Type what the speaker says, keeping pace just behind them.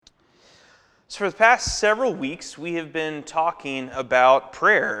So for the past several weeks, we have been talking about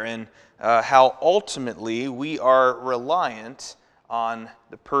prayer and how ultimately we are reliant on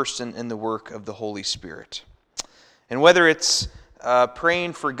the person and the work of the Holy Spirit. And whether it's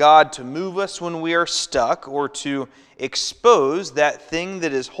praying for God to move us when we are stuck or to expose that thing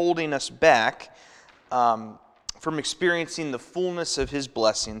that is holding us back from experiencing the fullness of His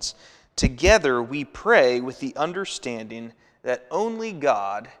blessings, together we pray with the understanding that only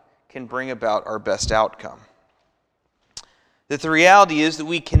God can bring about our best outcome. That the reality is that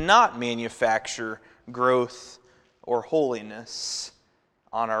we cannot manufacture growth or holiness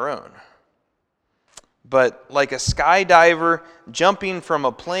on our own. But like a skydiver jumping from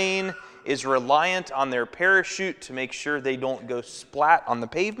a plane is reliant on their parachute to make sure they don't go splat on the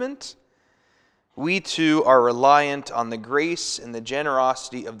pavement, we too are reliant on the grace and the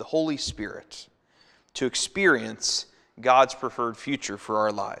generosity of the Holy Spirit to experience God's preferred future for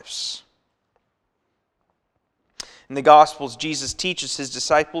our lives. In the Gospels, Jesus teaches His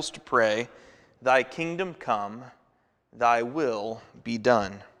disciples to pray, "Thy kingdom come, Thy will be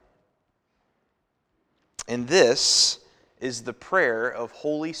done." And this is the prayer of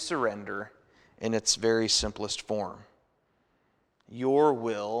holy surrender in its very simplest form. Your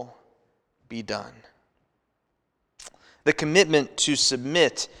will be done. The commitment to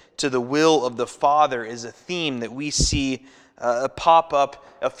submit to the will of the Father is a theme that we see pop up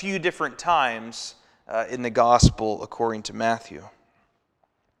a few different times in the Gospel according to Matthew.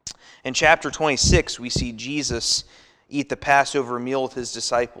 In chapter 26, we see Jesus eat the Passover meal with His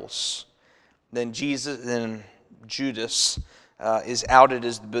disciples. Then Judas is outed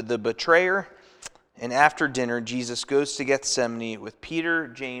as the betrayer. And after dinner, Jesus goes to Gethsemane with Peter,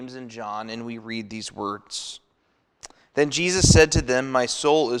 James, and John, and we read these words. Then Jesus said to them, "My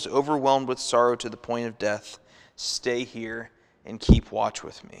soul is overwhelmed with sorrow to the point of death. Stay here and keep watch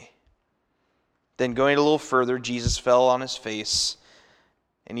with me." Then going a little further, Jesus fell on His face,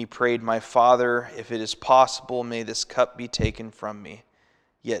 and He prayed, "My Father, if it is possible, may this cup be taken from me.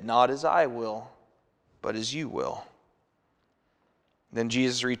 Yet not as I will, but as you will." Then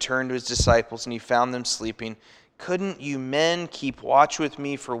Jesus returned to His disciples, and He found them sleeping. "Couldn't you men keep watch with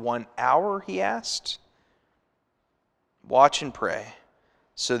me for 1 hour?" He asked. "Watch and pray,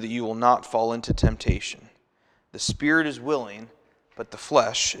 so that you will not fall into temptation. The spirit is willing, but the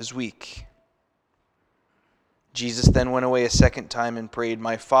flesh is weak." Jesus then went away a second time and prayed,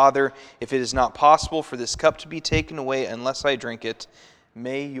 "My Father, if it is not possible for this cup to be taken away unless I drink it,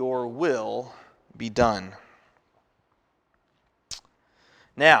 may your will be done."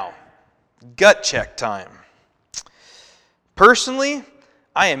 Now, gut check time. Personally,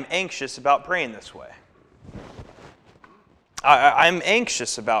 I am anxious about praying this way. I'm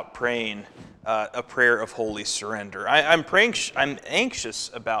anxious about praying a prayer of holy surrender. I'm anxious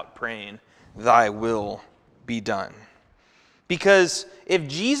about praying, "Thy will be done." Because if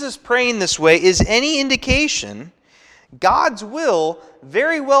Jesus praying this way is any indication, God's will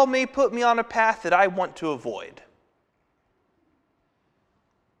very well may put me on a path that I want to avoid.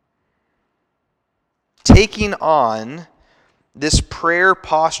 Taking on this prayer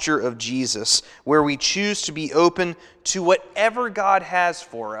posture of Jesus, where we choose to be open to whatever God has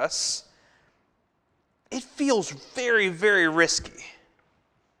for us, it feels very, very risky.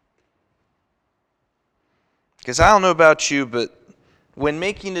 Because I don't know about you, but when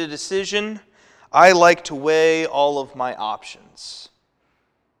making a decision, I like to weigh all of my options.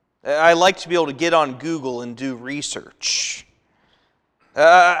 I like to be able to get on Google and do research.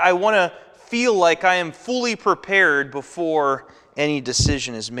 I want to feel like I am fully prepared before any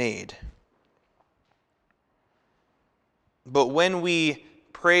decision is made. But when we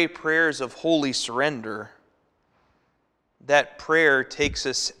pray prayers of holy surrender, that prayer takes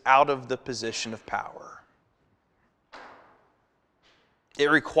us out of the position of power.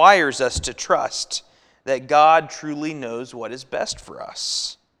 It requires us to trust that God truly knows what is best for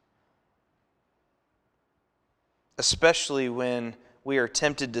us, especially when we are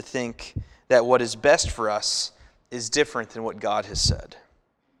tempted to think that what is best for us is different than what God has said.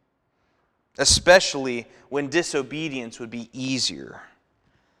 Especially when disobedience would be easier.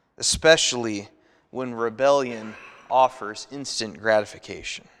 Especially when rebellion offers instant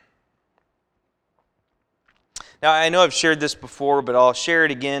gratification. Now, I know I've shared this before, but I'll share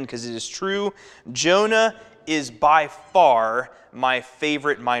it again because it is true. Jonah is by far my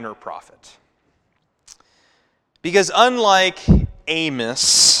favorite minor prophet. Because unlike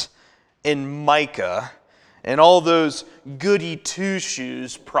Amos and Micah and all those goody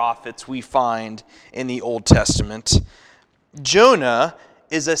two-shoes prophets we find in the Old Testament, Jonah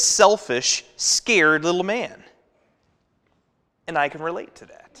is a selfish, scared little man. And I can relate to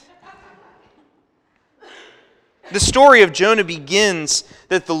that. The story of Jonah begins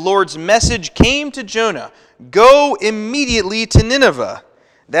that the Lord's message came to Jonah, "Go immediately to Nineveh,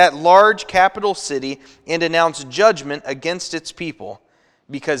 that large capital city, and announce judgment against its people,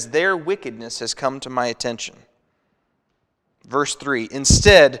 because their wickedness has come to my attention." Verse 3,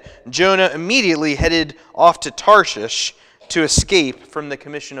 instead, Jonah immediately headed off to Tarshish to escape from the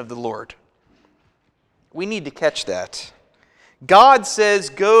commission of the Lord. We need to catch that. God says,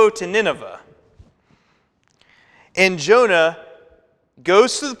 "Go to Nineveh." And Jonah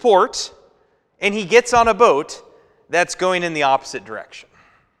goes to the port, and he gets on a boat that's going in the opposite direction.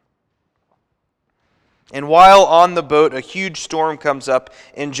 And while on the boat, a huge storm comes up,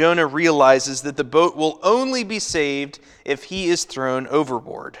 and Jonah realizes that the boat will only be saved if he is thrown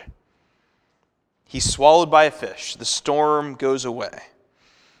overboard. He's swallowed by a fish. The storm goes away.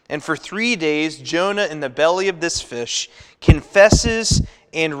 And for 3 days, Jonah, in the belly of this fish, confesses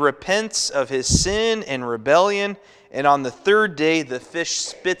and repents of his sin and rebellion. And on the third day, the fish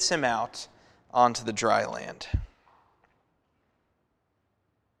spits him out onto the dry land.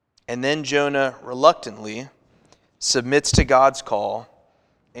 And then Jonah reluctantly submits to God's call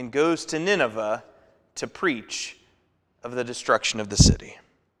and goes to Nineveh to preach of the destruction of the city.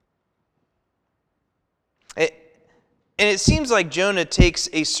 And it seems like Jonah takes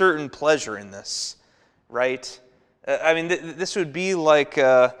a certain pleasure in this, right? I mean, this would be like,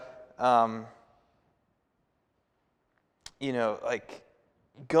 like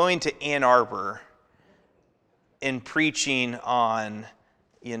going to Ann Arbor and preaching on,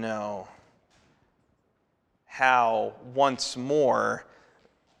 how once more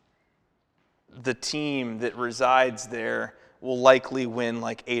the team that resides there will likely win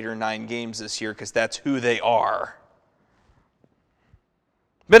like 8 or 9 games this year because that's who they are.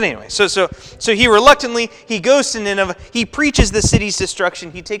 But anyway, so he reluctantly, he goes to Nineveh, he preaches the city's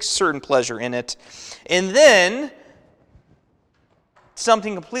destruction, he takes certain pleasure in it, and then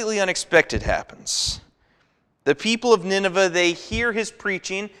something completely unexpected happens. The people of Nineveh, they hear his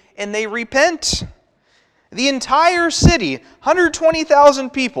preaching and they repent. The entire city,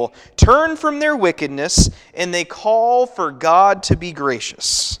 120,000 people, turn from their wickedness and they call for God to be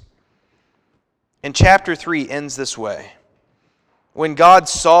gracious. And chapter 3 ends this way. When God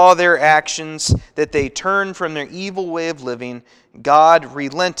saw their actions, that they turned from their evil way of living, God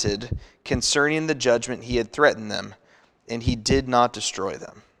relented concerning the judgment he had threatened them, and he did not destroy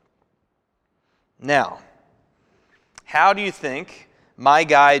them. Now, how do you think my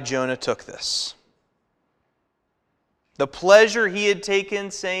guy Jonah took this? The pleasure he had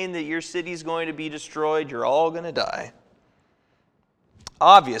taken saying that your city's going to be destroyed, you're all going to die.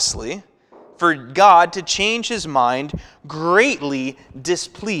 Obviously, for God to change his mind greatly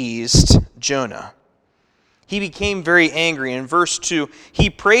displeased Jonah. He became very angry. In verse 2,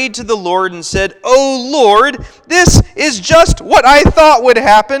 he prayed to the Lord and said, "O Lord, this is just what I thought would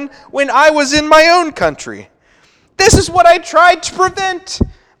happen when I was in my own country. This is what I tried to prevent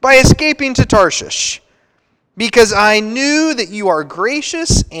by escaping to Tarshish. Because I knew that you are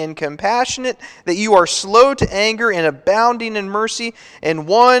gracious and compassionate, that you are slow to anger and abounding in mercy, and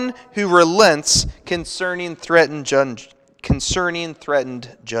one who relents concerning threatened judgment.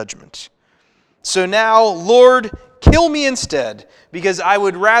 So now, Lord, kill me instead, because I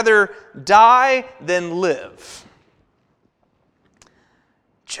would rather die than live."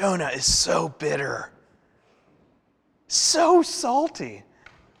 Jonah is so bitter, so salty.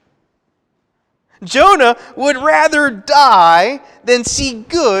 Jonah would rather die than see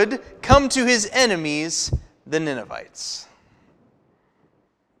good come to his enemies, the Ninevites.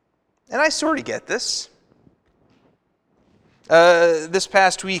 And I sort of get this. This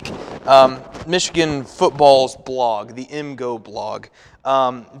past week, Michigan football's blog, the MGO blog,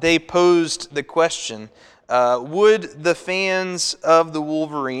 they posed the question, would the fans of the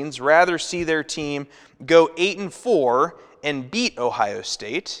Wolverines rather see their team go 8-4 and beat Ohio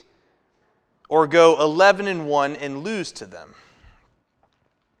State, or go 11-1 and lose to them?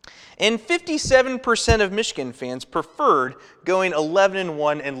 And 57% of Michigan fans preferred going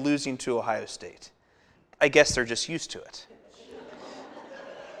 11-1 and losing to Ohio State. I guess they're just used to it.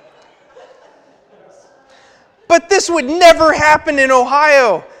 But this would never happen in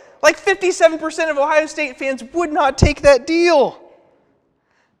Ohio. Like 57% of Ohio State fans would not take that deal.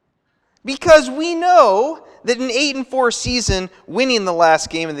 Because we know that an 8-4 season, winning the last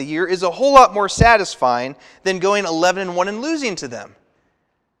game of the year, is a whole lot more satisfying than going 11-1 and losing to them.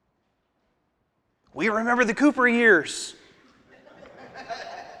 We remember the Cooper years.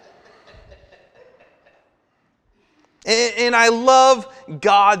 And I love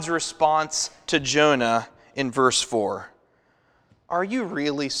God's response to Jonah in verse 4. Are you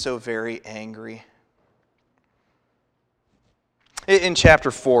really so very angry? In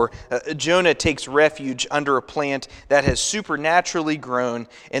chapter 4, Jonah takes refuge under a plant that has supernaturally grown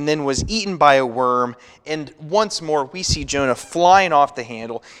and then was eaten by a worm. And once more, we see Jonah flying off the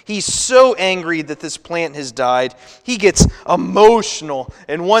handle. He's so angry that this plant has died. He gets emotional,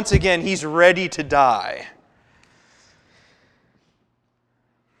 and once again, he's ready to die.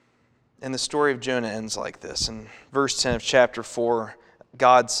 And the story of Jonah ends like this. In verse 10 of chapter 4,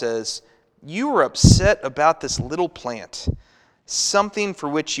 God says, "You were upset about this little plant, something for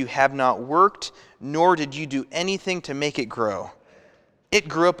which you have not worked, nor did you do anything to make it grow. It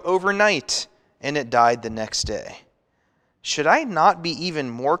grew up overnight, and it died the next day. Should I not be even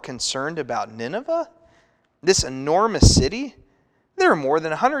more concerned about Nineveh, this enormous city? There are more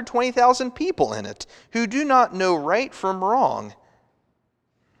than 120,000 people in it who do not know right from wrong."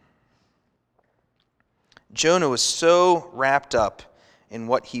 Jonah was so wrapped up in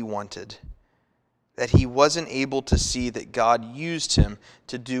what he wanted that he wasn't able to see that God used him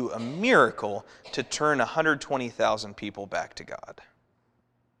to do a miracle to turn 120,000 people back to God.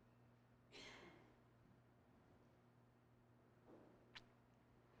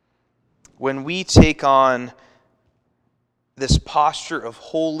 When we take on this posture of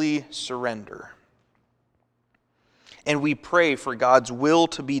holy surrender and we pray for God's will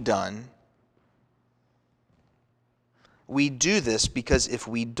to be done, we do this because if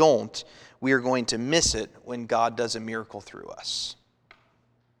we don't, we are going to miss it when God does a miracle through us.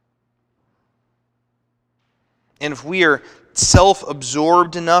 And if we are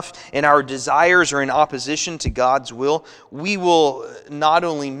self-absorbed enough and our desires are in opposition to God's will, we will not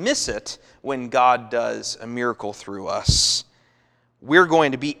only miss it when God does a miracle through us, we're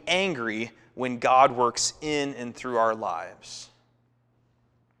going to be angry when God works in and through our lives.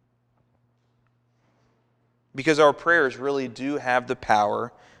 Because our prayers really do have the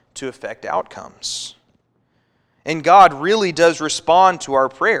power to affect outcomes. And God really does respond to our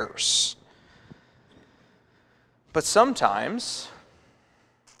prayers. But sometimes,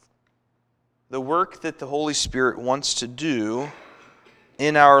 the work that the Holy Spirit wants to do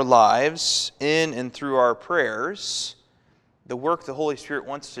in our lives, in and through our prayers, the work the Holy Spirit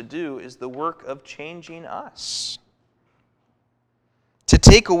wants to do is the work of changing us. To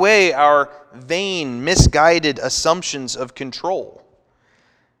take away our vain, misguided assumptions of control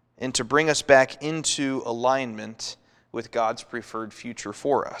and to bring us back into alignment with God's preferred future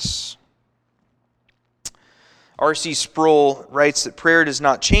for us. R.C. Sproul writes that prayer does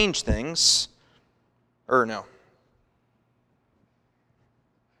not change things. How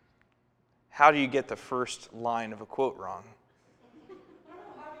do you get the first line of a quote wrong?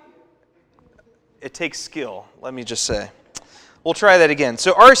 It takes skill, let me just say. We'll try that again.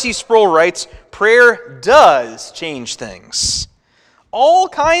 So R.C. Sproul writes, prayer does change things. All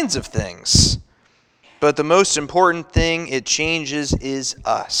kinds of things. But the most important thing it changes is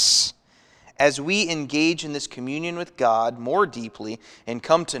us. As we engage in this communion with God more deeply and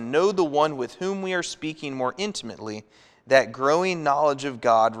come to know the one with whom we are speaking more intimately, that growing knowledge of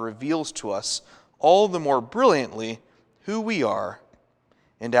God reveals to us all the more brilliantly who we are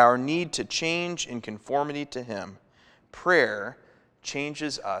and our need to change in conformity to Him. Prayer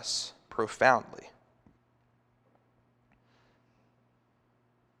changes us profoundly.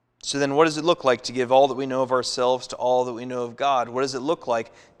 So then what does it look like to give all that we know of ourselves to all that we know of God? What does it look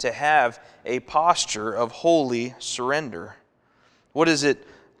like to have a posture of holy surrender? What does it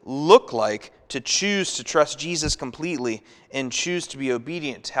look like to choose to trust Jesus completely and choose to be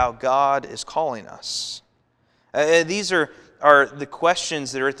obedient to how God is calling us? These are the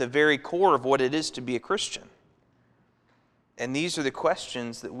questions that are at the very core of what it is to be a Christian. And these are the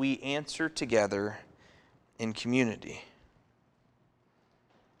questions that we answer together in community.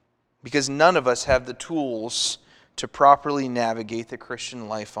 Because none of us have the tools to properly navigate the Christian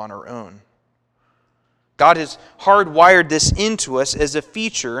life on our own. God has hardwired this into us as a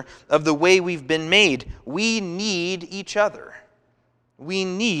feature of the way we've been made. We need each other. We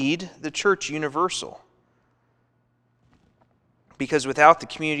need the church universal. Because without the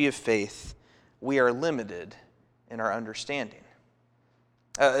community of faith, we are limited in our understanding.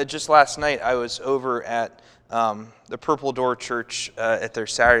 Just last night, I was over at the Purple Door Church at their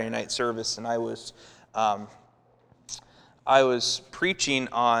Saturday night service, and I was preaching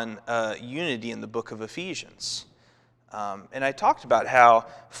on unity in the book of Ephesians. And I talked about how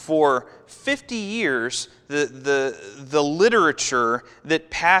for 50 years, the literature that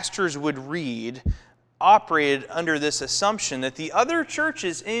pastors would read operated under this assumption that the other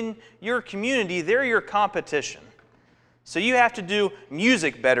churches in your community, they're your competition. So you have to do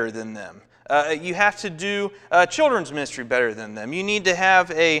music better than them. You have to do children's ministry better than them. You need to have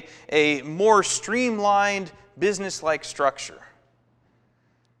a more streamlined, business-like structure.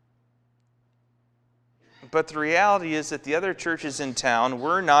 But the reality is that the other churches in town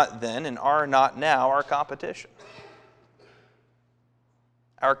were not then and are not now our competition.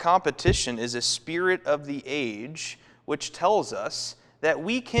 Our competition is a spirit of the age which tells us that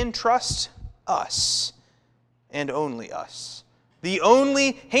we can trust us and only us. The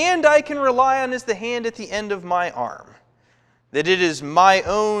only hand I can rely on is the hand at the end of my arm. That it is my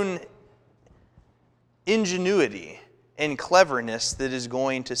own ingenuity and cleverness that is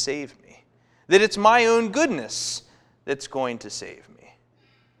going to save me. That it's my own goodness that's going to save me.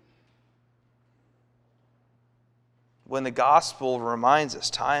 When the gospel reminds us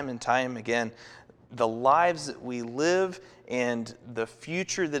time and time again, the lives that we live and the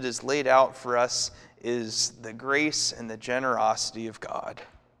future that is laid out for us is the grace and the generosity of God.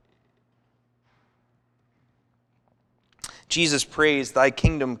 Jesus prays, "Thy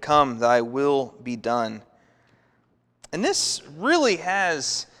kingdom come, thy will be done." And this really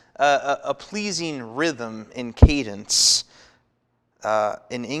has a pleasing rhythm and cadence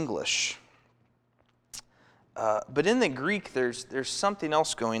in English. But in the Greek, there's something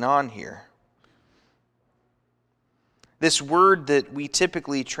else going on here. This word that we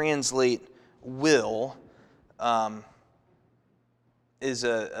typically translate will is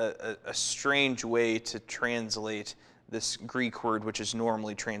a strange way to translate this Greek word, which is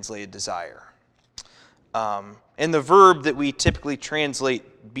normally translated desire. And the verb that we typically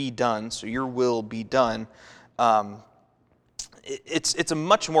translate be done, so your will be done, it's a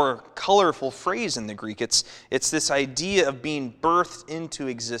much more colorful phrase in the Greek. It's this idea of being birthed into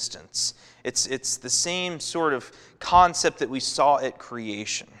existence. It's the same sort of concept that we saw at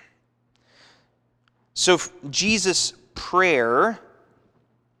creation. So Jesus' prayer,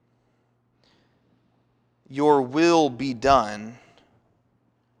 "Your will be done,"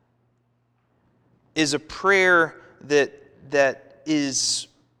 is a prayer that is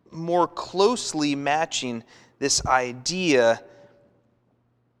more closely matching this idea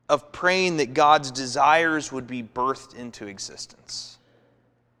of praying that God's desires would be birthed into existence.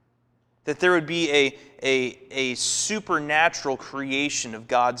 That there would be a supernatural creation of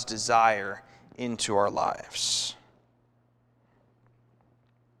God's desire into our lives.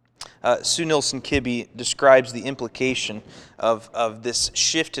 Sue Nilsson-Kibbe describes the implication of this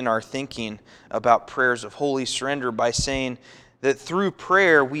shift in our thinking about prayers of holy surrender by saying that through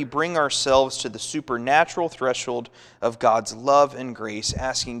prayer we bring ourselves to the supernatural threshold of God's love and grace,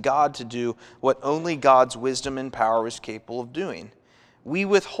 asking God to do what only God's wisdom and power is capable of doing. We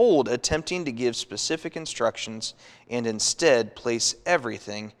withhold attempting to give specific instructions and instead place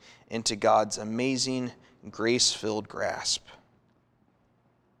everything into God's amazing, grace-filled grasp.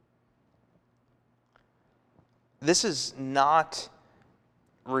 This is not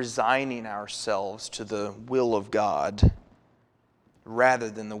resigning ourselves to the will of God rather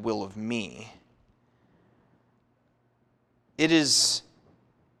than the will of me. It is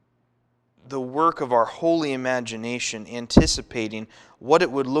the work of our holy imagination anticipating what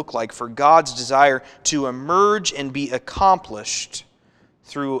it would look like for God's desire to emerge and be accomplished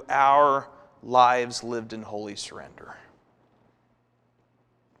through our lives lived in holy surrender.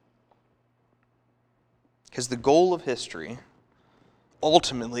 Because the goal of history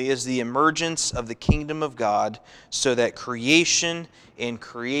ultimately is the emergence of the kingdom of God so that creation and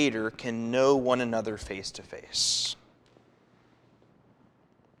creator can know one another face to face.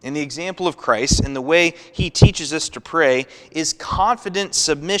 In the example of Christ, and the way he teaches us to pray, is confident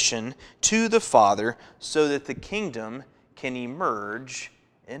submission to the Father so that the kingdom can emerge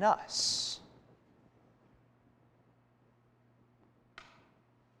in us.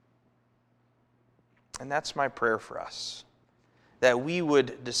 And that's my prayer for us, that we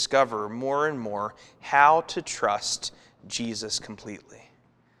would discover more and more how to trust Jesus completely.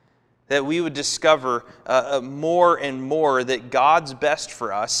 That we would discover more and more that God's best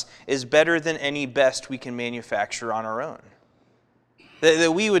for us is better than any best we can manufacture on our own.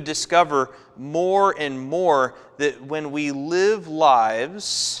 That we would discover more and more that when we live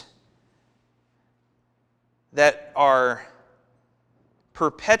lives that are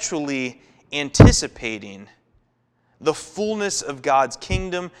perpetually anticipating the fullness of God's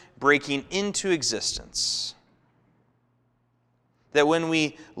kingdom breaking into existence. That when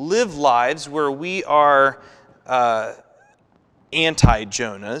we live lives where we are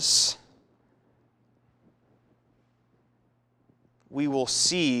anti-Jonahs, we will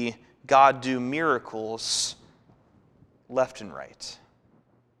see God do miracles left and right.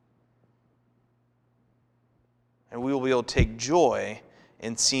 And we will be able to take joy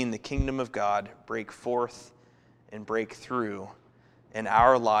in seeing the kingdom of God break forth and break through in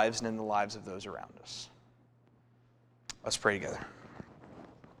our lives and in the lives of those around us. Let's pray together.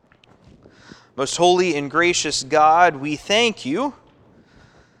 Most holy and gracious God, we thank you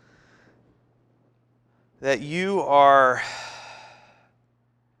that you are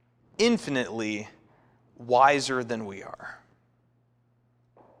infinitely wiser than we are.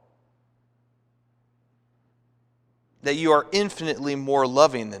 That you are infinitely more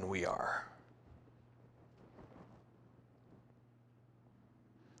loving than we are.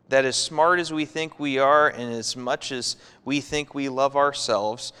 That as smart as we think we are, and as much as we think we love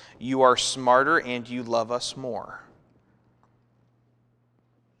ourselves, you are smarter and you love us more.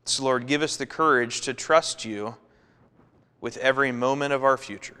 So, Lord, give us the courage to trust you with every moment of our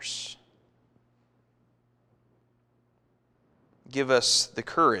futures. Give us the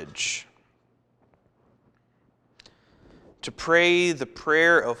courage to pray the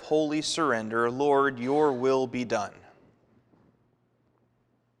prayer of holy surrender, Lord, your will be done.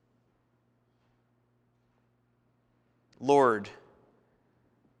 Lord,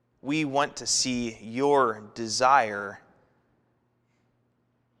 we want to see your desire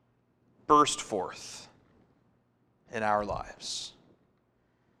burst forth in our lives.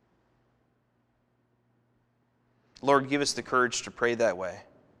 Lord, give us the courage to pray that way.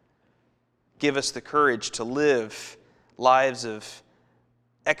 Give us the courage to live lives of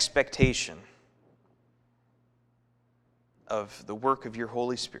expectation of the work of your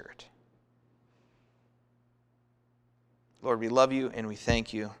Holy Spirit. Lord, we love you and we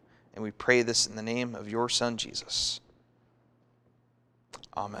thank you, and we pray this in the name of your Son, Jesus.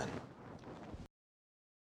 Amen.